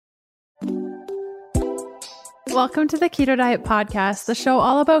Welcome to the Keto Diet Podcast, the show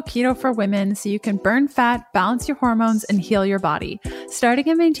all about keto for women so you can burn fat, balance your hormones, and heal your body. Starting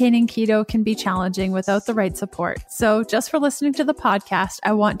and maintaining keto can be challenging without the right support. So just for listening to the podcast,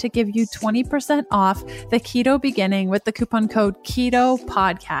 I want to give you 20% off the Keto Beginning with the coupon code KETO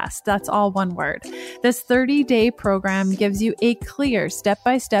PODCAST. That's all one word. This 30-day program gives you a clear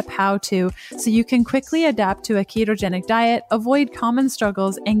step-by-step how-to so you can quickly adapt to a ketogenic diet, avoid common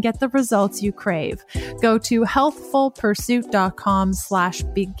struggles, and get the results you crave. Go to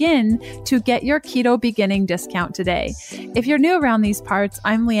healthfulpursuit.com/begin to get your Keto Beginning discount today. If you're new around these parts,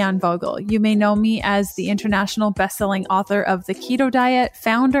 I'm Leanne Vogel. You may know me as the international bestselling author of The Keto Diet,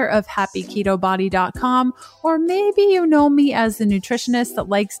 founder of happyketobody.com, or maybe you know me as the nutritionist that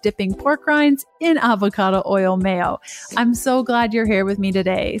likes dipping pork rinds in avocado oil mayo. I'm so glad you're here with me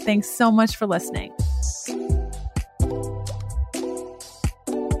today. Thanks so much for listening.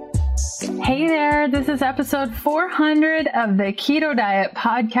 Hey there, this is episode 400 of the Keto Diet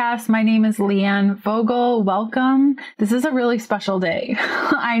Podcast. My name is Leanne Vogel. Welcome. This is a really special day.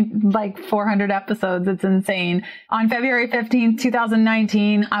 I like 400 episodes. It's insane. On February 15th,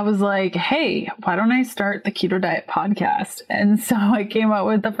 2019, I was like, hey, why don't I start the Keto Diet Podcast? And so I came up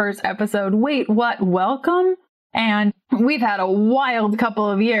with the first episode. Wait, what? Welcome? And we've had a wild couple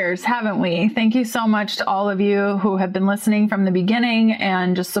of years, haven't we? Thank you so much to all of you who have been listening from the beginning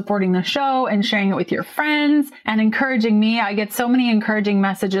and just supporting the show and sharing it with your friends and encouraging me. I get so many encouraging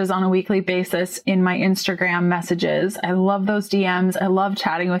messages on a weekly basis in my Instagram messages. I love those DMs. I love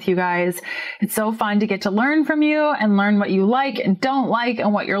chatting with you guys. It's so fun to get to learn from you and learn what you like and don't like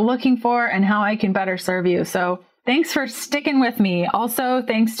and what you're looking for and how I can better serve you. So thanks for sticking with me. Also,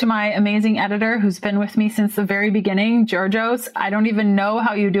 thanks to my amazing editor who's been with me since the very beginning, Georgios. I don't even know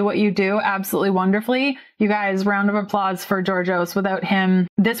how you do what you do absolutely wonderfully. You guys, round of applause for Georgios. Without him,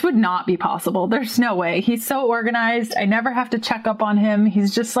 this would not be possible. There's no way. He's so organized. I never have to check up on him.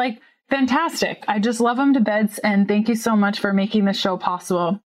 He's just like fantastic. I just love him to bits. And thank you so much for making this show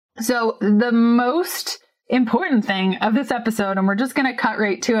possible. So the most important thing of this episode, and we're just going to cut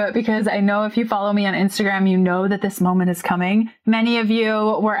right to it because I know if you follow me on Instagram, you know that this moment is coming. Many of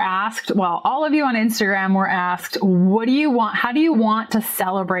you were asked, well, all of you on Instagram were asked, what do you want? How do you want to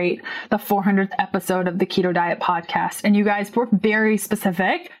celebrate the 400th episode of the Keto Diet Podcast? And you guys were very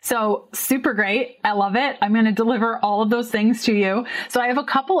specific. So super great. I love it. I'm going to deliver all of those things to you. So I have a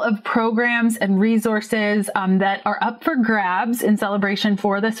couple of programs and resources that are up for grabs in celebration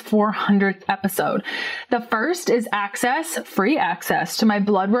for this 400th episode. The first is free access to my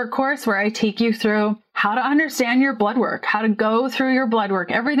blood work course where I take you through how to understand your blood work, how to go through your blood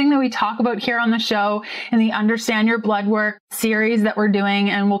work, everything that we talk about here on the show in the Understand Your Blood Work series that we're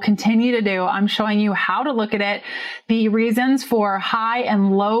doing and will continue to do. I'm showing you how to look at it, the reasons for high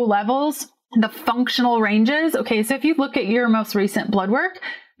and low levels, the functional ranges. Okay, so if you look at your most recent blood work,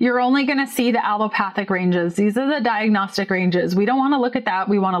 you're only going to see the allopathic ranges. These are the diagnostic ranges. We don't want to look at that.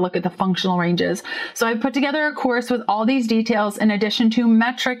 We want to look at the functional ranges. So I've put together a course with all these details in addition to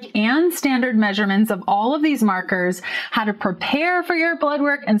metric and standard measurements of all of these markers, how to prepare for your blood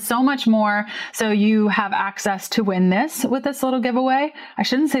work, and so much more. So you have access to win this with this little giveaway. I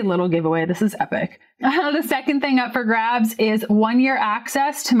shouldn't say little giveaway. This is epic. The second thing up for grabs is 1 year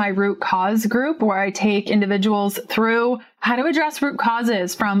access to my root cause group where I take individuals through how to address root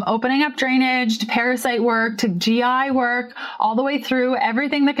causes from opening up drainage to parasite work to GI work, all the way through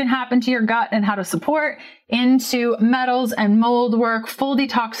everything that can happen to your gut and how to support into metals and mold work, full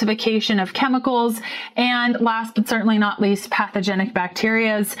detoxification of chemicals, and last but certainly not least, pathogenic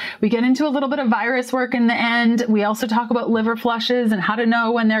bacterias. We get into a little bit of virus work in the end. We also talk about liver flushes and how to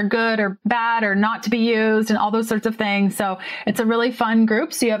know when they're good or bad or not to be used and all those sorts of things. So it's a really fun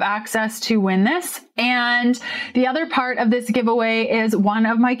group. So you have access to win this. And the other part of this giveaway is one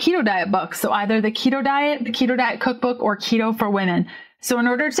of my Keto Diet books. So either the Keto Diet Cookbook, or Keto for Women. So in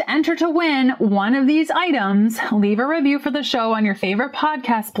order to enter to win one of these items, leave a review for the show on your favorite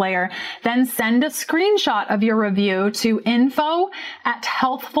podcast player, then send a screenshot of your review to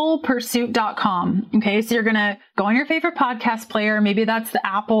info@healthfulpursuit.com. Okay, so you're going to go on your favorite podcast player. Maybe that's the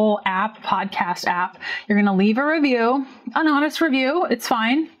Apple app, podcast app. You're going to leave a review, an honest review. It's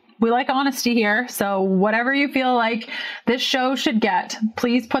fine. We like honesty here. So whatever you feel like this show should get,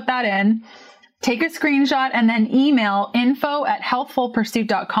 please put that in. Take a screenshot and then email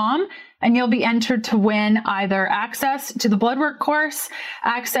info@healthfulpursuit.com and you'll be entered to win either access to the blood work course,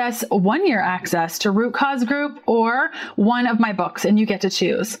 1 year access to root cause group, or one of my books, and you get to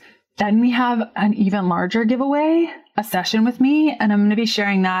choose. Then we have an even larger giveaway, a session with me, and I'm going to be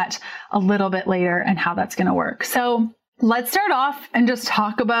sharing that a little bit later and how that's going to work. So Let's start off and just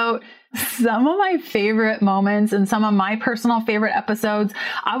talk about some of my favorite moments and some of my personal favorite episodes.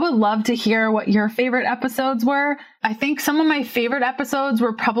 I would love to hear what your favorite episodes were. I think some of my favorite episodes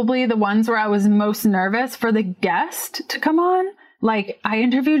were probably the ones where I was most nervous for the guest to come on. Like, I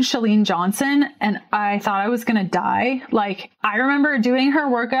interviewed Chalene Johnson and I thought I was going to die. Like, I remember doing her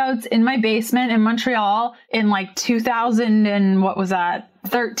workouts in my basement in Montreal in like 2000 and what was that?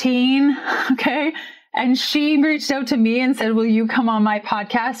 13. Okay. And she reached out to me and said, will you come on my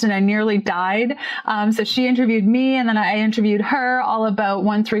podcast? And I nearly died. So she interviewed me and then I interviewed her all about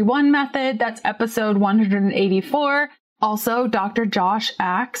 131 method. That's episode 184. Also, Dr. Josh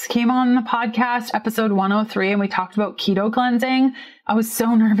Axe came on the podcast, episode 103, and we talked about keto cleansing. I was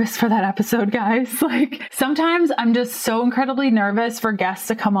so nervous for that episode, guys. Like, sometimes I'm just so incredibly nervous for guests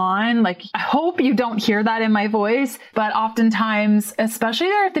to come on. Like, I hope you don't hear that in my voice, but oftentimes, especially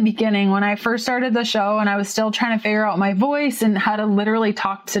there at the beginning, when I first started the show and I was still trying to figure out my voice and how to literally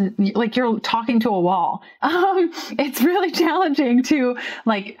talk to, like, you're talking to a wall. It's really challenging to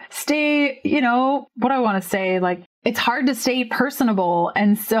like stay, what do I want to say? Like, it's hard to stay personable.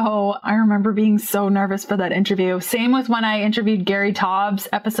 And so I remember being so nervous for that interview. Same with when I interviewed Gary Taubes,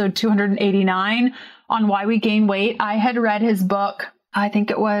 episode 289 on why we gain weight. I had read his book. I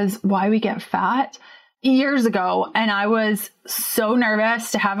think it was Why We Get Fat years ago. And I was so nervous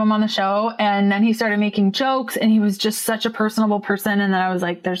to have him on the show. And then he started making jokes and he was just such a personable person. And then I was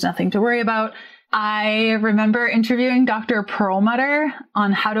like, there's nothing to worry about. I remember interviewing Dr. Perlmutter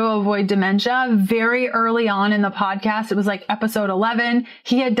on how to avoid dementia very early on in the podcast. It was like episode 11.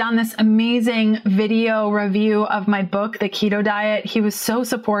 He had done this amazing video review of my book, The Keto Diet. He was so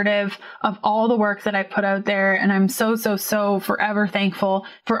supportive of all the work that I put out there. And I'm so forever thankful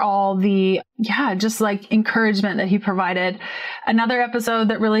for all the, just like encouragement that he provided. Another episode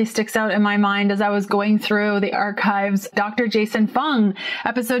that really sticks out in my mind as I was going through the archives, Dr. Jason Fung,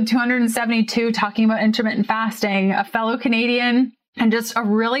 episode 272, talking about intermittent fasting, a fellow Canadian and just a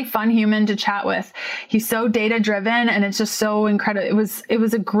really fun human to chat with. He's so data driven and it's just so incredible. It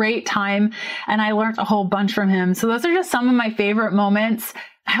was a great time and I learned a whole bunch from him. So those are just some of my favorite moments.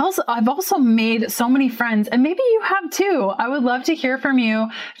 I've also made so many friends and maybe you have too. I would love to hear from you.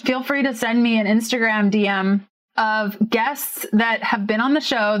 Feel free to send me an Instagram DM of guests that have been on the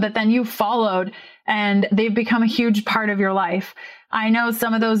show that then you followed and they've become a huge part of your life. I know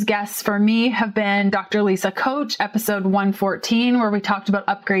some of those guests for me have been Dr. Lisa Coach, episode 114, where we talked about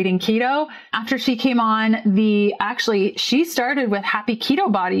upgrading keto. After she came on, she started with Happy Keto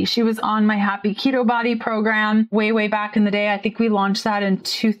Body. She was on my Happy Keto Body program way back in the day. I think we launched that in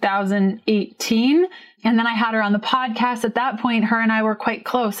 2018. And then I had her on the podcast. At that point, her and I were quite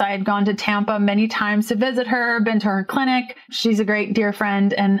close. I had gone to Tampa many times to visit her, been to her clinic. She's a great dear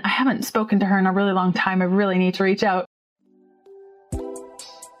friend, and I haven't spoken to her in a really long time. I really need to reach out.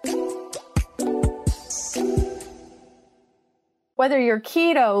 Whether you're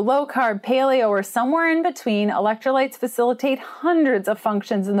keto, low carb, paleo, or somewhere in between, electrolytes facilitate hundreds of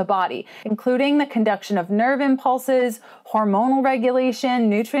functions in the body, including the conduction of nerve impulses, hormonal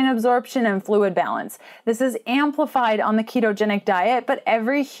regulation, nutrient absorption, and fluid balance. This is amplified on the ketogenic diet, but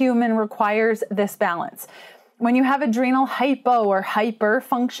every human requires this balance. When you have adrenal hypo or hyper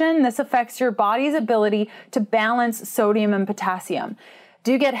function, this affects your body's ability to balance sodium and potassium.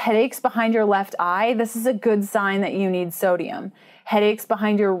 Do you get headaches behind your left eye? This is a good sign that you need sodium. Headaches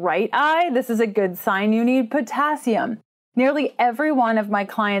behind your right eye? This is a good sign you need potassium. Nearly every one of my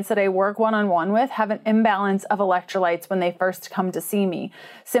clients that I work one-on-one with have an imbalance of electrolytes when they first come to see me.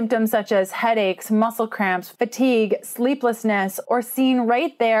 Symptoms such as headaches, muscle cramps, fatigue, sleeplessness, or seen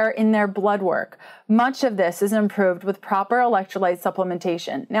right there in their blood work. Much of this is improved with proper electrolyte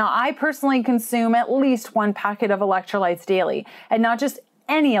supplementation. Now, I personally consume at least 1 packet of electrolytes daily, and not just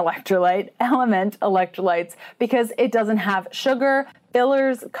any electrolyte, Element electrolytes, because it doesn't have sugar,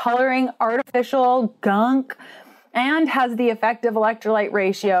 fillers, coloring, artificial gunk, and has the effective electrolyte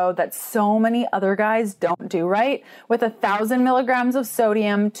ratio that so many other guys don't do right, with 1,000 milligrams of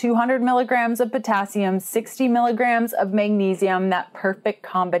sodium, 200 milligrams of potassium, 60 milligrams of magnesium, that perfect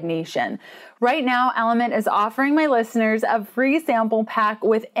combination. Right now, Element is offering my listeners a free sample pack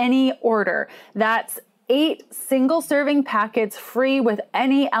with any order. That's 8 single-serving packets free with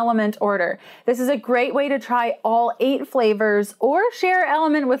any Element order. This is a great way to try all 8 flavors or share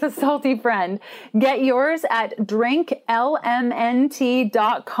Element with a salty friend. Get yours at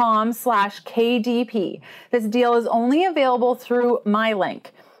drinklmnt.com/KDP. This deal is only available through my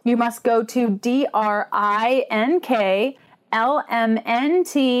link. You must go to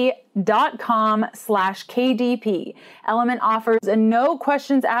drinklmnt.com/KDP. Element offers a no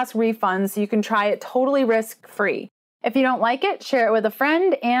questions asked refund, so you can try it totally risk-free. If you don't like it, share it with a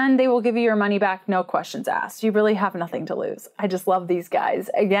friend and they will give you your money back, no questions asked. You really have nothing to lose. I just love these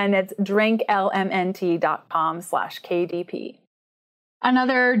guys. Again, it's drinklmnt.com/KDP.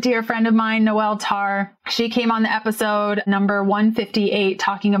 Another dear friend of mine, Noelle Tarr, she came on the episode number 158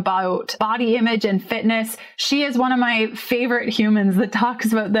 talking about body image and fitness. She is one of my favorite humans that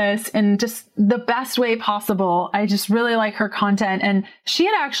talks about this in just the best way possible. I just really like her content. And she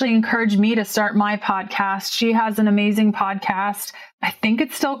had actually encouraged me to start my podcast. She has an amazing podcast. I think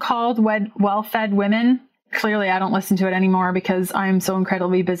it's still called Well-Fed Women. Clearly, I don't listen to it anymore because I'm so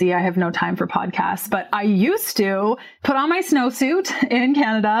incredibly busy. I have no time for podcasts, but I used to put on my snowsuit in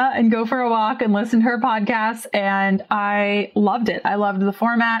Canada and go for a walk and listen to her podcast. And I loved it. I loved the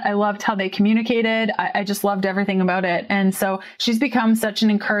format. I loved how they communicated. I just loved everything about it. And so she's become such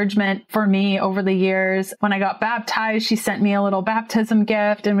an encouragement for me over the years. When I got baptized, she sent me a little baptism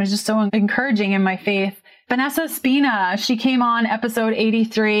gift and was just so encouraging in my faith. Vanessa Spina, she came on episode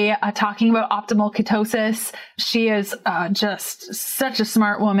 83 talking about optimal ketosis. She is just such a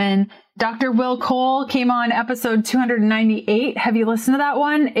smart woman. Dr. Will Cole came on episode 298. Have you listened to that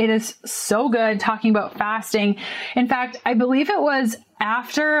one? It is so good talking about fasting. In fact, I believe it was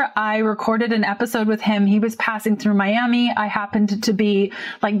after I recorded an episode with him. He was passing through Miami. I happened to be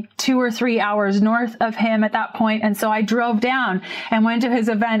like 2 or 3 hours north of him at that point. And so I drove down and went to his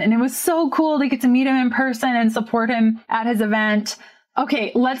event, and it was so cool to get to meet him in person and support him at his event.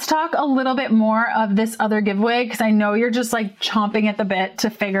 Okay, let's talk a little bit more of this other giveaway because I know you're just like chomping at the bit to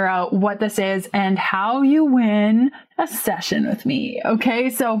figure out what this is and how you win a session with me. Okay,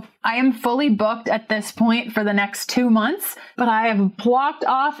 so I am fully booked at this point for the next 2 months, but I have blocked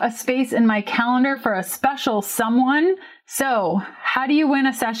off a space in my calendar for a special someone. So how do you win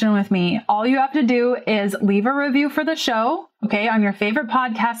a session with me? All you have to do is leave a review for the show, okay, on your favorite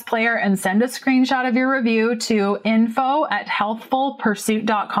podcast player and send a screenshot of your review to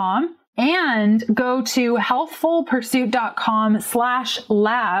info@healthfulpursuit.com and go to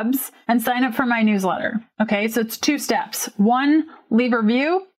healthfulpursuit.com/labs and sign up for my newsletter. Okay, so it's 2 steps. 1, leave a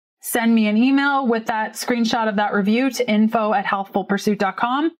review. Send me an email with that screenshot of that review to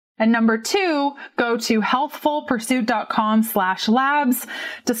info@healthfulpursuit.com. And number 2, go to healthfulpursuit.com/labs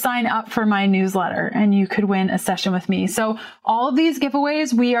to sign up for my newsletter and you could win a session with me. So all of these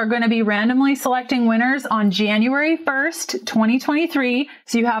giveaways, we are going to be randomly selecting winners on January 1st, 2023.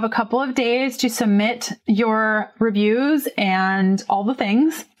 So you have a couple of days to submit your reviews and all the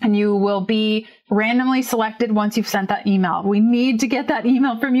things, and you will be randomly selected once you've sent that email. We need to get that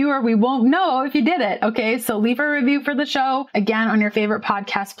email from you or we won't know if you did it. Okay, so leave a review for the show, again, on your favorite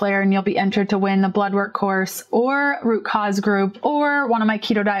podcast player, and you'll be entered to win the Bloodwork course or Root Cause group or one of my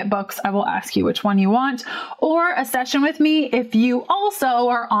keto diet books. I will ask you which one you want, or a session with me if you also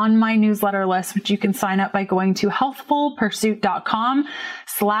are on my newsletter list, which you can sign up by going to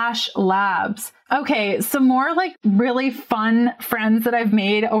healthfulpursuit.com/labs. Okay, some more like really fun friends that I've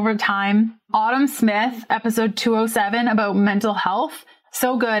made over time. Autumn Smith, episode 207 about mental health.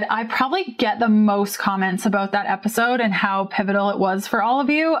 So good. I probably get the most comments about that episode and how pivotal it was for all of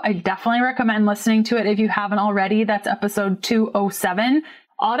you. I definitely recommend listening to it if you haven't already. That's episode 207.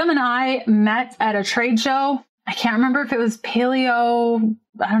 Autumn and I met at a trade show. I can't remember if it was Paleo.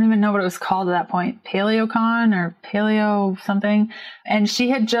 I don't even know what it was called at that point. PaleoCon or Paleo something. And she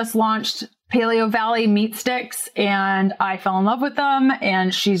had just launched Paleo Valley meat sticks and I fell in love with them,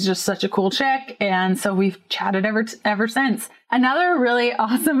 and she's just such a cool chick. And so we've chatted ever since. Another really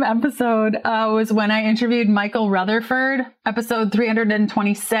awesome episode was when I interviewed Michael Rutherford, episode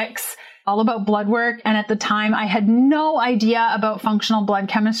 326. All about blood work. And at the time I had no idea about functional blood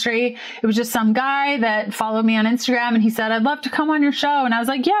chemistry. It was just some guy that followed me on Instagram and he said, "I'd love to come on your show." And I was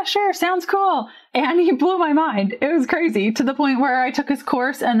like, "Yeah, sure. Sounds cool." And he blew my mind. It was crazy, to the point where I took his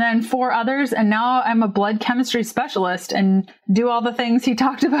course and then 4 others. And now I'm a blood chemistry specialist and do all the things he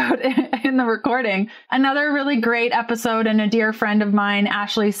talked about in the recording. Another really great episode, and a dear friend of mine,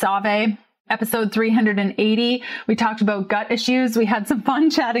 Ashley Save, episode 380, we talked about gut issues. We had some fun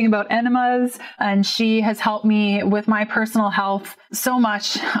chatting about enemas, and she has helped me with my personal health so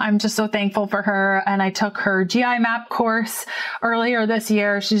much. I'm just so thankful for her. And I took her GI map course earlier this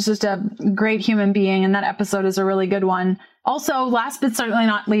year. She's just a great human being, and that episode is a really good one. Also, last but certainly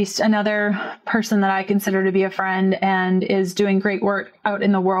not least, another person that I consider to be a friend and is doing great work out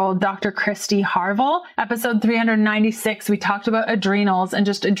in the world, Dr. Christy Harville. Episode 396, we talked about adrenals and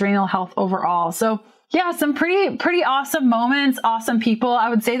just adrenal health overall. So yeah, some pretty awesome moments, awesome people. I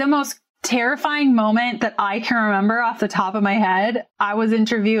would say the most terrifying moment that I can remember off the top of my head, I was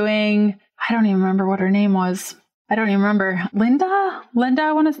interviewing, I don't even remember what her name was. I don't even remember,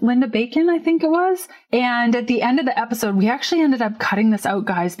 Linda Bacon, I think it was. And at the end of the episode, we actually ended up cutting this out,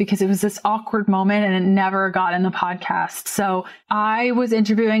 guys, because it was this awkward moment and it never got in the podcast. So I was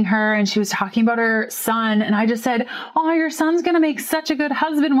interviewing her and she was talking about her son. And I just said, oh, your son's going to make such a good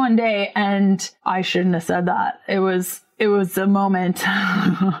husband one day. And I shouldn't have said that. It was a moment.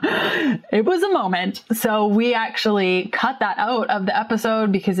 It was a moment. So we actually cut that out of the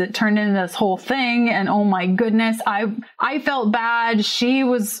episode because it turned into this whole thing. And oh my goodness, I felt bad. She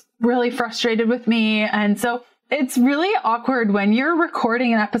was really frustrated with me. And so it's really awkward when you're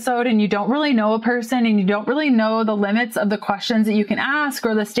recording an episode and you don't really know a person and you don't really know the limits of the questions that you can ask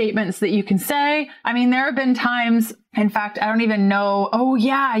or the statements that you can say. I mean, there have been times, in fact, I don't even know. Oh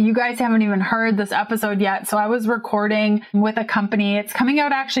yeah, you guys haven't even heard this episode yet. So I was recording with a company. It's coming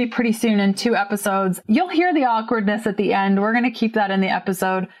out actually pretty soon in 2 episodes. You'll hear the awkwardness at the end. We're going to keep that in the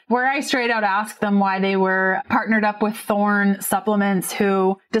episode where I straight out asked them why they were partnered up with Thorne Supplements,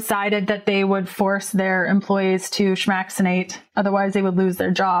 who decided that they would force their employees to schmaccinate. Otherwise they would lose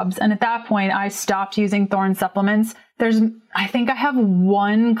their jobs. And at that point, I stopped using Thorne Supplements. I think I have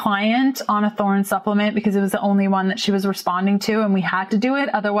 1 client on a Thorne supplement because it was the only one that she was responding to and we had to do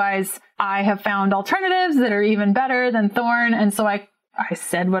it. Otherwise, I have found alternatives that are even better than Thorne. And so I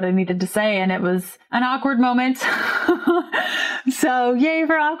said what I needed to say and it was an awkward moment. So yay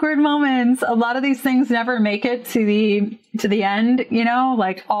for awkward moments. A lot of these things never make it to the end, you know,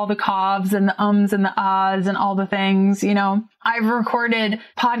 like all the cobs and the ums and the ahs and all the things, you know. I've recorded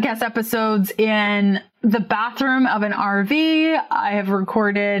podcast episodes in the bathroom of an RV. I have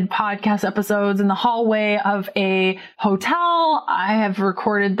recorded podcast episodes in the hallway of a hotel. I have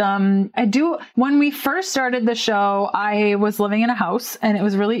recorded them. When we first started the show, I was living in a house and it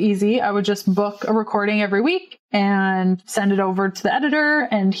was really easy. I would just book a recording every week and send it over to the editor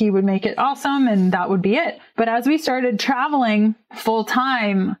and he would make it awesome and that would be it. But as we started traveling full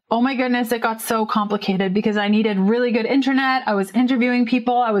time, oh my goodness, it got so complicated because I needed really good internet. I was interviewing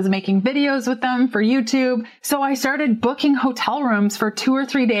people. I was making videos with them for YouTube. So I started booking hotel rooms for 2 or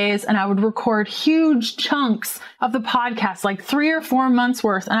 3 days and I would record huge chunks of the podcast, like 3 or 4 months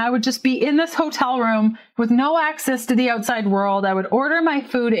worth. And I would just be in this hotel room with no access to the outside world. I would order my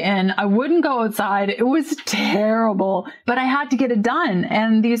food in. I wouldn't go outside. It was terrible, but I had to get it done.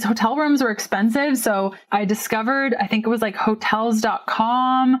 And these hotel rooms were expensive. So I discovered, I think it was like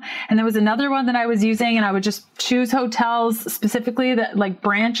hotels.com. And there was another one that I was using and I would just choose hotels specifically that like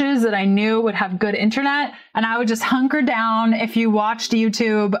branches that I knew would have good internet. And I would just hunker down. If you watched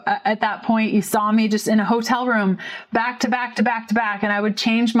YouTube at that point, you saw me just in a hotel room back to back to back to back. And I would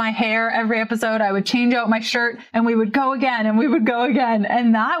change my hair every episode. I would change out my shirt and we would go again and we would go again.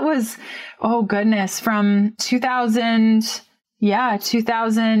 And that was, oh goodness, from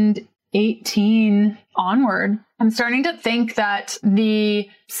 2018 onward. I'm starting to think that the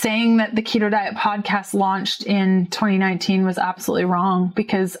saying that the Keto Diet podcast launched in 2019 was absolutely wrong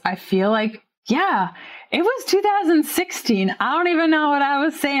because I feel like, yeah, it was 2016. I don't even know what I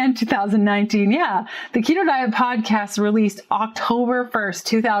was saying 2019. Yeah, the Keto Diet podcast released October 1st,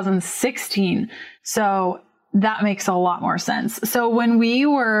 2016. So that makes a lot more sense. So when we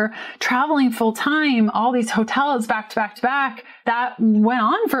were traveling full time, all these hotels back to back to back, that went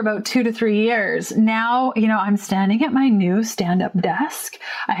on for about 2 to 3 years. Now, you know, I'm standing at my new stand-up desk.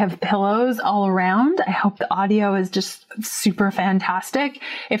 I have pillows all around. I hope the audio is just super fantastic.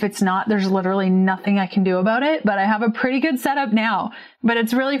 If it's not, there's literally nothing I can do about it, but I have a pretty good setup now. But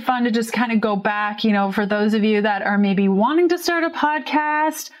it's really fun to just kind of go back, you know, for those of you that are maybe wanting to start a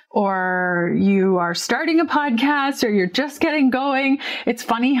podcast or you are starting a podcast or you're just getting going. It's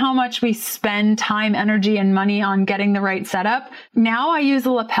funny how much we spend time, energy, and money on getting the right setup. Now I use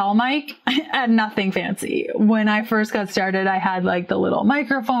a lapel mic and nothing fancy. When I first got started, I had like the little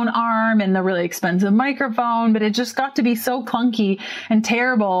microphone arm and the really expensive microphone, but it just got to be so clunky and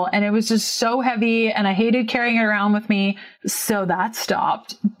terrible. And it was just so heavy and I hated carrying it around with me. So that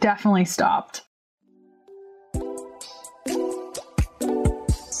stopped, definitely stopped.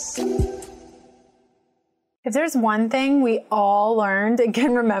 If there's one thing we all learned and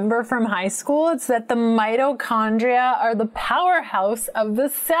can remember from high school, it's that the mitochondria are the powerhouse of the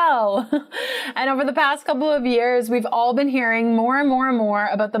cell. And over the past couple of years, we've all been hearing more and more and more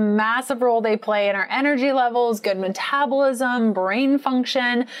about the massive role they play in our energy levels, good metabolism, brain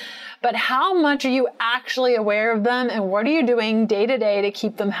function. But how much are you actually aware of them and what are you doing day to day to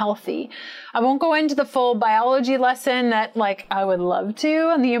keep them healthy? I won't go into the full biology lesson that I would love to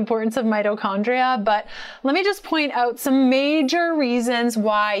on the importance of mitochondria, but let Let me just point out some major reasons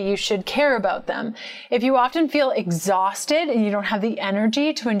why you should care about them. If you often feel exhausted and you don't have the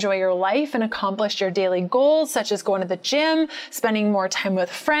energy to enjoy your life and accomplish your daily goals, such as going to the gym, spending more time with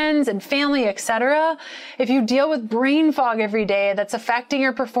friends and family, etc. If you deal with brain fog every day that's affecting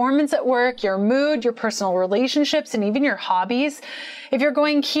your performance at work, your mood, your personal relationships, and even your hobbies. If you're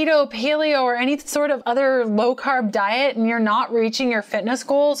going keto, paleo, or any sort of other low carb diet and you're not reaching your fitness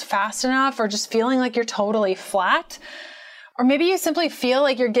goals fast enough or just feeling like you're totally flat, or maybe you simply feel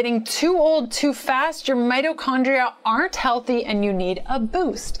like you're getting too old too fast, your mitochondria aren't healthy and you need a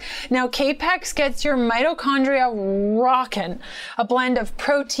boost. Now, Kapex gets your mitochondria rockin'. A blend of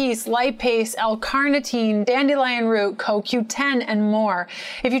protease, lipase, L-carnitine, dandelion root, CoQ10, and more.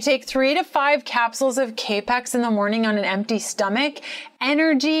 If you take 3 to 5 capsules of Kapex in the morning on an empty stomach,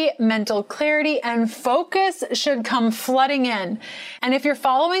 energy, mental clarity, and focus should come flooding in. And if you're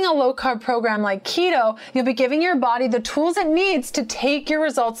following a low-carb program like keto, you'll be giving your body the tools it needs to take your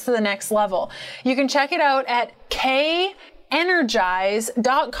results to the next level. You can check it out at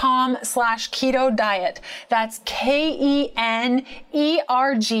kenergize.com/keto diet. That's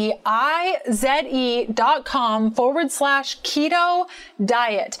KENERGIZE.com/keto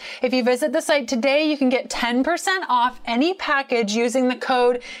diet. If you visit the site today, you can get 10% off any package using the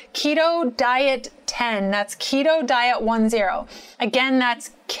code keto diet 10. That's keto diet 10. Again,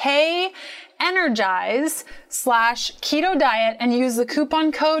 that's Energize/keto diet and use the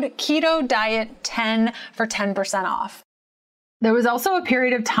coupon code keto diet 10 for 10% off. There was also a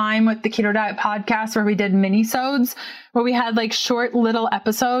period of time with the Keto Diet podcast where we did mini-sodes, where we had like short little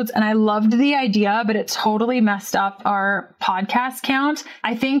episodes, and I loved the idea, but it totally messed up our podcast count.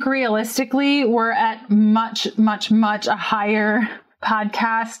 I think realistically, we're at much a higher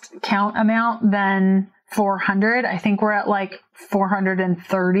podcast count amount than 400. I think we're at like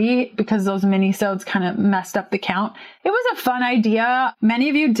 430 because those mini-sodes kind of messed up the count. It was a fun idea. Many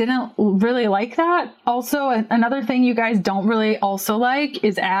of you didn't really like that. Also, another thing you guys don't really also like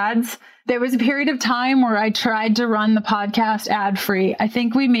is ads. There was a period of time where I tried to run the podcast ad-free. I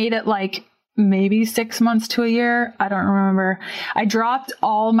think we made it like maybe 6 months to a year. I don't remember. I dropped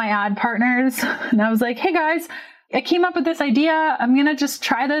all my ad partners and I was like, hey guys, I came up with this idea. I'm going to just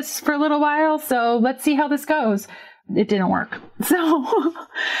try this for a little while. So let's see how this goes. It didn't work. So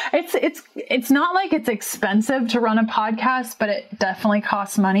it's not like it's expensive to run a podcast, but it definitely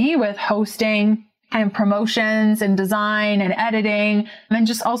costs money with hosting and promotions and design and editing. And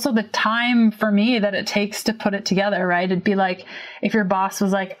just also the time for me that it takes to put it together, right? It'd be like if your boss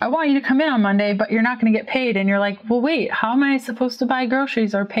was like, I want you to come in on Monday, but you're not going to get paid. And you're like, well, wait, how am I supposed to buy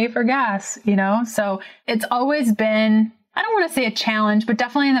groceries or pay for gas? You know? So it's always been, I don't want to say a challenge, but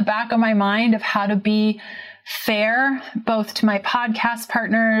definitely in the back of my mind of how to be fair, both to my podcast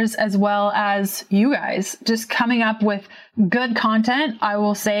partners as well as you guys, just coming up with good content. I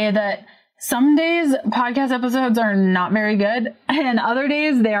will say that some days podcast episodes are not very good and other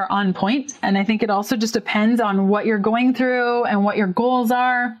days they are on point. And I think it also just depends on what you're going through and what your goals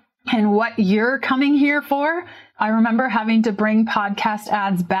are and what you're coming here for. I remember having to bring podcast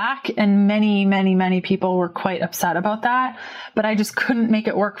ads back and many people were quite upset about that, but I just couldn't make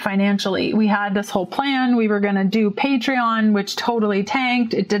it work financially. We had this whole plan. We were going to do Patreon, which totally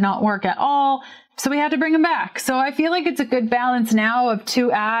tanked. It did not work at all. So we had to bring them back. So I feel like it's a good balance now of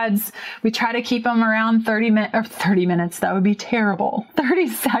 2 ads. We try to keep them around 30 minutes. That would be terrible. 30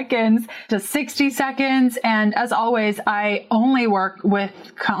 seconds to 60 seconds. And as always, I only work with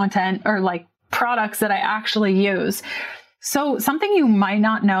content or like products that I actually use. So something you might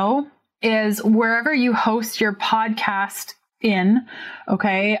not know is wherever you host your podcast in,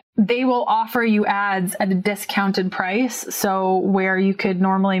 okay, they will offer you ads at a discounted price. So where you could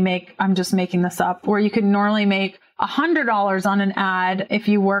normally make, I'm just making this up, where you could normally make $100 on an ad. If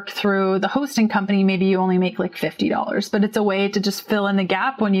you work through the hosting company, maybe you only make like $50, but it's a way to just fill in the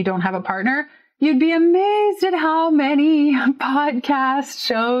gap when you don't have a partner. You'd be amazed at how many podcast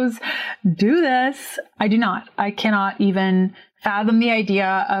shows do this. I do not. I cannot even fathom the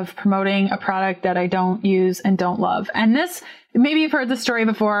idea of promoting a product that I don't use and don't love. And this, maybe you've heard the story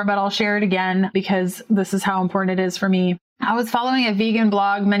before, but I'll share it again because this is how important it is for me. I was following a vegan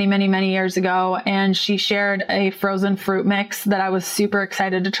blog many years ago, and she shared a frozen fruit mix that I was super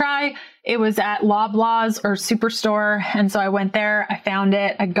excited to try. It was at Loblaws or Superstore. And so I went there, I found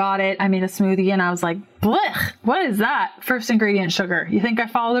it, I got it, I made a smoothie, and I was like, blech, what is that? First ingredient, sugar. You think I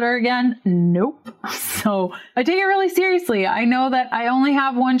followed her again? Nope. So I take it really seriously. I know that I only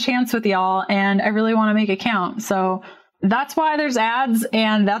have one chance with y'all, and I really want to make it count. So that's why there's ads,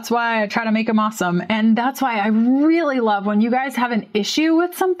 and that's why I try to make them awesome. And that's why I really love when you guys have an issue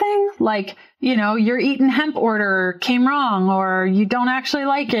with something, like your Eaton hemp order came wrong, or you don't actually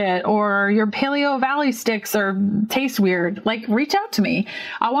like it, or your Paleo Valley sticks taste weird, like reach out to me.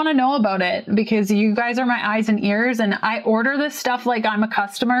 I want to know about it because you guys are my eyes and ears, and I order this stuff like I'm a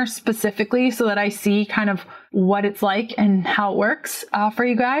customer specifically so that I see kind of what it's like and how it works for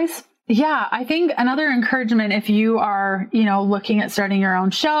you guys. Yeah, I think another encouragement, if you are, looking at starting your own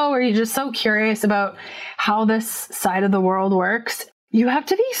show, or you're just so curious about how this side of the world works, you have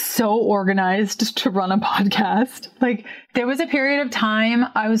to be so organized to run a podcast. Like, there was a period of time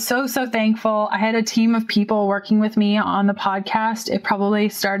I was so thankful. I had a team of people working with me on the podcast. It probably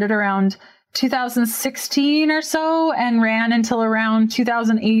started around 2016 or so and ran until around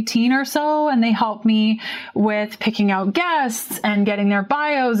 2018 or so. And they helped me with picking out guests and getting their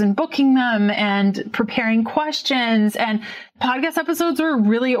bios and booking them and preparing questions. And podcast episodes were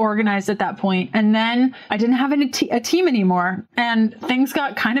really organized at that point. And then I didn't have a team anymore, and things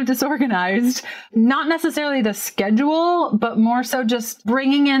got kind of disorganized. Not necessarily the schedule, but more so just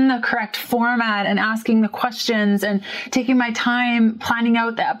bringing in the correct format and asking the questions and taking my time planning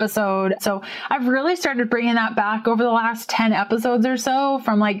out the episode. So I've really started bringing that back over the last 10 episodes or so,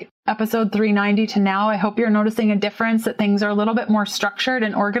 from like episode 390 to now. I hope you're noticing a difference, that things are a little bit more structured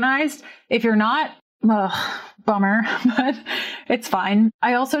and organized. If you're not, bummer, but it's fine.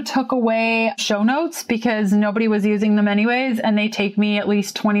 I also took away show notes because nobody was using them anyways, and they take me at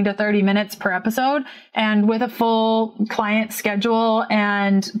least 20 to 30 minutes per episode. And with a full client schedule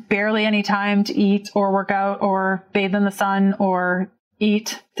and barely any time to eat or work out or bathe in the sun or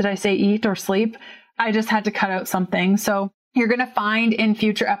eat, did I say eat or sleep? I just had to cut out something. So you're going to find in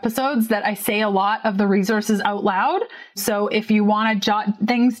future episodes that I say a lot of the resources out loud. So if you want to jot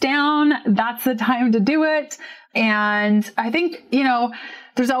things down, that's the time to do it. And I think,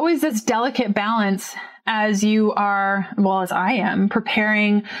 there's always this delicate balance as you are, as I am,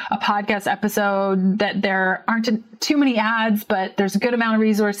 preparing a podcast episode, that there aren't too many ads, but there's a good amount of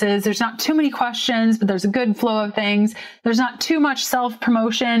resources. There's not too many questions, but there's a good flow of things. There's not too much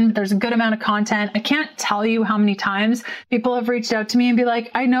self-promotion, but there's a good amount of content. I can't tell you how many times people have reached out to me and be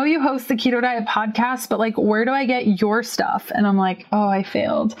like, I know you host the Keto Diet podcast, but like, where do I get your stuff? And I'm like, oh, I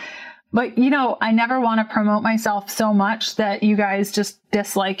failed. But, I never want to promote myself so much that you guys just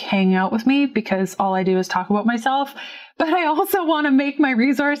dislike hanging out with me, because all I do is talk about myself. But I also want to make my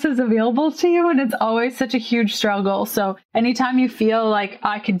resources available to you, and it's always such a huge struggle. So anytime you feel like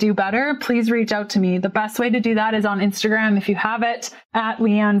I could do better, please reach out to me. The best way to do that is on Instagram, if you have it, at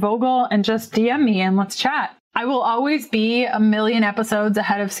Leanne Vogel, and just DM me and let's chat. I will always be a million episodes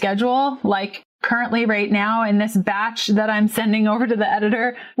ahead of schedule. Like, currently right now in this batch that I'm sending over to the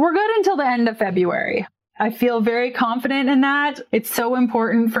editor, we're good until the end of February. I feel very confident in that. It's so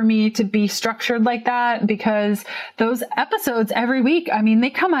important for me to be structured like that, because those episodes every week, they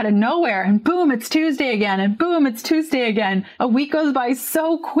come out of nowhere, and boom, it's Tuesday again, and boom, it's Tuesday again. A week goes by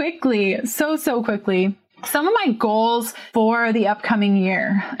so quickly, so quickly. Some of my goals for the upcoming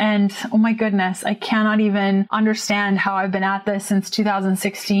year, and oh my goodness, I cannot even understand how I've been at this since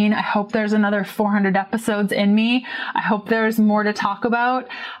 2016. I hope there's another 400 episodes in me. I hope there's more to talk about.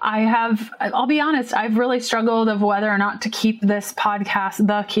 I'll be honest, I've really struggled of whether or not to keep this podcast,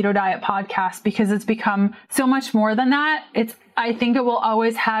 the Keto Diet podcast, because it's become so much more than that. I think it will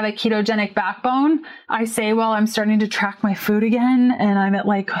always have a ketogenic backbone. I say, well, I'm starting to track my food again, and I'm at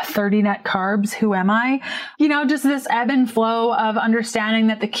like 30 net carbs. Who am I? Just this ebb and flow of understanding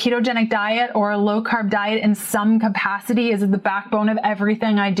that the ketogenic diet or a low carb diet in some capacity is the backbone of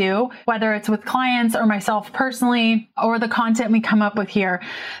everything I do, whether it's with clients or myself personally, or the content we come up with here.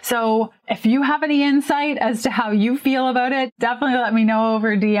 So if you have any insight as to how you feel about it, definitely let me know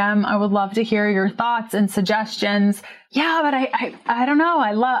over DM. I would love to hear your thoughts and suggestions. Yeah, but I don't know.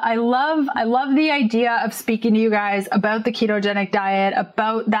 I love the idea of speaking to you guys about the ketogenic diet,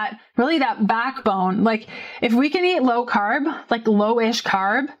 about that backbone. Like, if we can eat low carb, like low-ish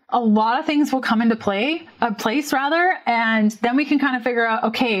carb, a lot of things will come into place, and then we can kind of figure out,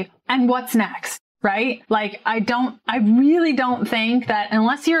 okay, and what's next, right? Like, I really don't think that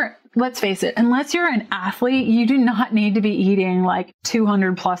let's face it, unless you're an athlete, you do not need to be eating like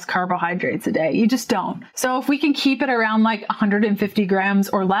 200 plus carbohydrates a day. You just don't. So if we can keep it around like 150 grams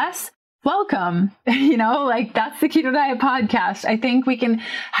or less, welcome. That's the Keto Diet podcast. I think we can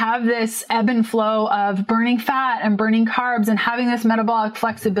have this ebb and flow of burning fat and burning carbs and having this metabolic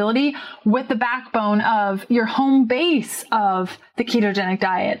flexibility with the backbone of your home base of the ketogenic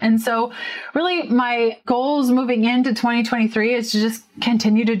diet. And so really my goals moving into 2023 is to just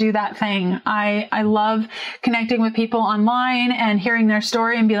continue to do that thing. I love connecting with people online and hearing their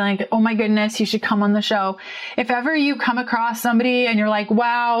story and being like, oh my goodness, you should come on the show. If ever you come across somebody and you're like,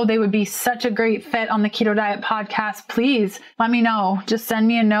 wow, they would be such a great fit on the Keto Diet podcast, please let me know. Just send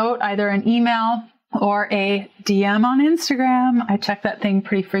me a note, either an email or a DM on Instagram. I check that thing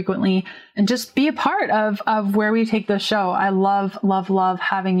pretty frequently, and just be a part of where we take this show. I love, love, love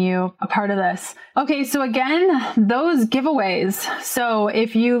having you a part of this. Okay. So again, those giveaways. So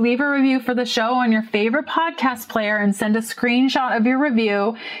if you leave a review for the show on your favorite podcast player and send a screenshot of your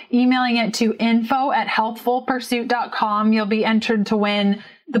review, emailing it to info@healthfulpursuit.com, you'll be entered to win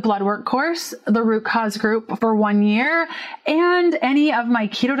the blood work course, the root cause group for 1 year, and any of my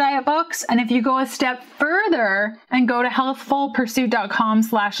keto diet books. And if you go a step further and go to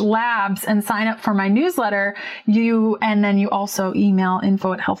healthfulpursuit.com/labs and sign up for my newsletter, and then you also email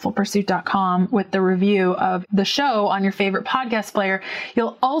info@healthfulpursuit.com with the review of the show on your favorite podcast player,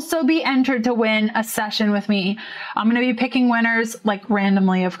 you'll also be entered to win a session with me. I'm going to be picking winners, like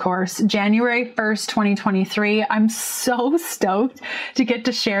randomly, of course, January 1st, 2023. I'm so stoked to get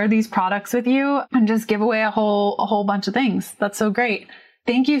to share these products with you and just give away a whole bunch of things. That's so great.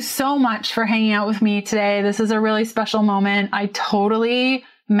 Thank you so much for hanging out with me today. This is a really special moment. I totally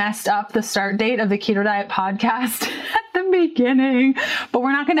messed up the start date of the Keto Diet podcast at the beginning, but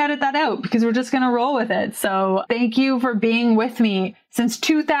we're not going to edit that out because we're just going to roll with it. So thank you for being with me since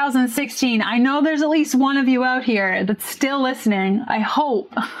 2016. I know there's at least one of you out here that's still listening. I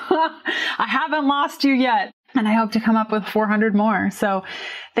hope. I haven't lost you yet. And I hope to come up with 400 more. So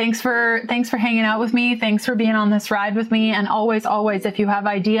thanks for hanging out with me. Thanks for being on this ride with me. And always, if you have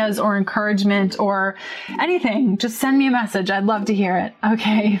ideas or encouragement or anything, just send me a message. I'd love to hear it.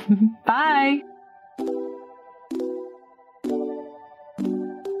 Okay. Bye.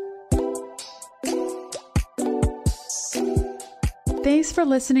 Thanks for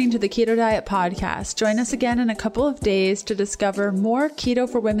listening to the Keto Diet Podcast. Join us again in a couple of days to discover more Keto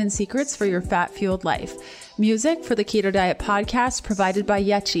for Women secrets for your fat-fueled life. Music for the Keto Diet Podcast provided by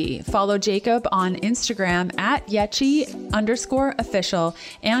Yechi. Follow Jacob on Instagram at Yechi_official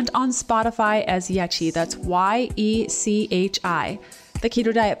and on Spotify as Yechi. That's YECHI. The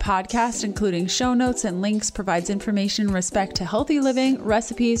Keto Diet Podcast, including show notes and links, provides information in respect to healthy living,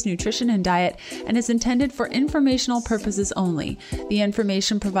 recipes, nutrition, and diet, and is intended for informational purposes only. The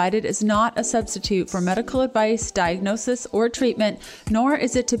information provided is not a substitute for medical advice, diagnosis, or treatment, nor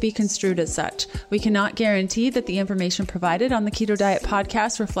is it to be construed as such. We cannot guarantee that the information provided on the Keto Diet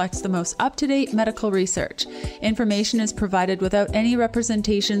Podcast reflects the most up-to-date medical research. Information is provided without any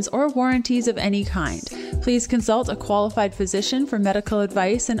representations or warranties of any kind. Please consult a qualified physician for medical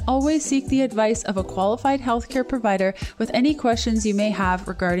advice and always seek the advice of a qualified healthcare provider with any questions you may have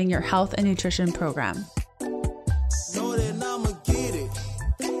regarding your health and nutrition program.